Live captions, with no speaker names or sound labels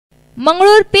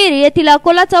मंगळूरपीर येथील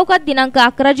अकोला चौकात दिनांक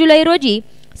 11 जुलै रोजी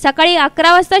सकाळी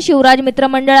 11 वाजता शिवराज मित्र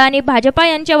मंडळ आणि भाजपा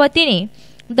यांच्या वतीने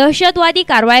दहशतवादी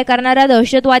कारवाया करणाऱ्या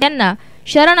दहशतवाद्यांना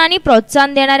शरण आणि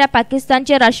प्रोत्साहन देणाऱ्या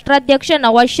पाकिस्तानचे राष्ट्राध्यक्ष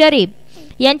नवाज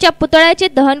शरीफ यांच्या पुतळ्याचे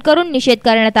दहन करून निषेध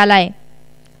करण्यात आला आहे।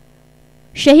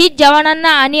 शहीद जवानांना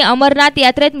आणि अमरनाथ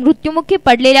यात्रेत मृत्युमुखी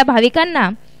पडलेल्या भाविकांना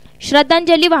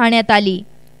श्रद्धांजली वाहण्यात आली।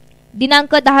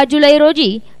 दिनांक 10 जुलै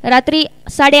रोजी रात्री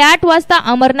 8:30 वाजता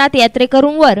अमरनाथ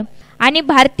यात्रेकरूंवर आणि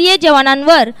भारतीय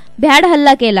जवानांवर भ्याड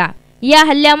हल्ला केला। या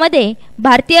हल्ल्यामध्ये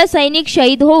भारतीय सैनिक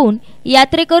शहीद होऊन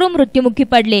यात्रेकरू मृत्युमुखी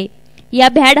पडले। या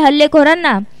भ्याड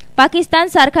हल्लेखोरांना पाकिस्तान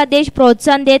सारखा देश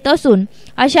प्रोत्साहन देत असून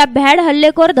अशा भ्याड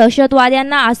हल्लेखोर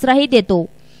दहशतवाद्यांना आश्रयही देतो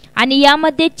आणि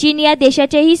यामध्ये चीन या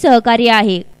देशाचेही सहकार्य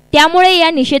आहे। त्यामुळे या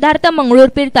निषेधार्थ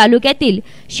मंगळूरपीर तालुक्यातील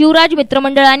शिवराज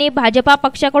मित्रमंडळ आणि भाजपा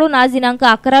पक्षाकडून आज दिनांक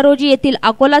 11 रोजी येथील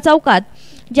अकोला चौकात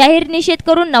जाहीर निषेध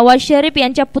करून नवाज शरीफ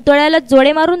यांच्या पुतळ्याला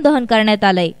जोडे मारून दहन करण्यात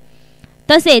आले।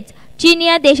 तसेच चीन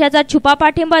या देशाचा छुपा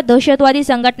पाठिंबा दहशतवादी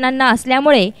संघटनांना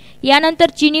असल्यामुळे यानंतर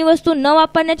चीनी वस्तू न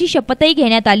वापरण्याची शपथही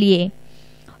घेण्यात आली आहे।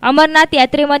 अमरनाथ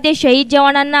यात्रेमध्ये शहीद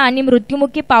जवानांना आणि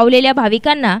मृत्युमुखी पावलेल्या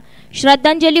भाविकांना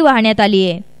श्रद्धांजली वाहण्यात आली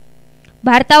आहे।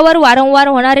 भारतावर वारंवार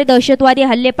होणारे दहशतवादी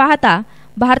हल्ले पाहता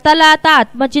भारताला आता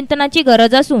आत्मचिंतनाची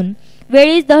गरज असून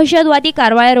वेळीच दहशतवादी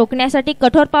कारवाया रोखण्यासाठी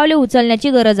कठोर पावले उचलण्याची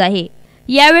गरज आहे।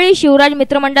 यावेळी शिवराज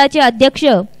मित्रमंडळाचे अध्यक्ष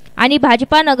आणि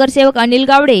भाजपा नगरसेवक अनिल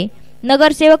गावडे,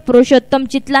 नगरसेवक पुरुषोत्तम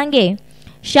चितलांगे,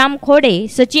 श्याम खोडे,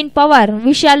 सचिन पवार,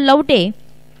 विशाल लवटे,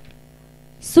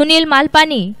 सुनील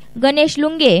मालपानी, गणेश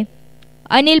लुंगे,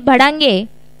 अनिल भडांगे,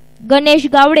 गणेश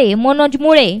गावडे, मनोज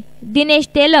मुळे, दिनेश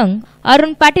तेलंग,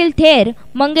 अरुण पाटील थेर,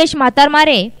 मंगेश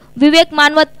म्हातारमारे, विवेक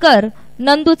मानवतकर,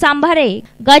 नंदू चांभारे,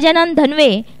 गजानन धनवे,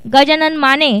 गजानन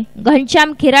माने,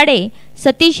 घनश्याम खिराडे,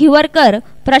 सतीश हिवरकर,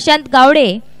 प्रशांत गावडे,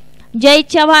 जय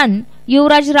चव्हाण,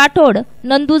 युवराज राठोड,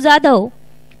 नंदू जाधव,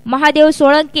 महादेव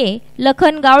सोळंके,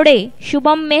 लखन गावडे,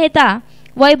 शुभम मेहता,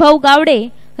 वैभव गावडे,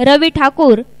 रवी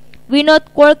ठाकूर, विनोद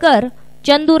कोळकर,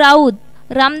 चंदू राऊत,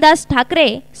 रामदास ठाकरे,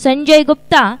 संजय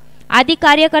गुप्ता आदी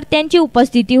कार्यकर्त्यांची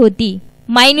उपस्थिती होती।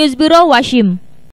 माय न्यूज ब्युरो वाशिम।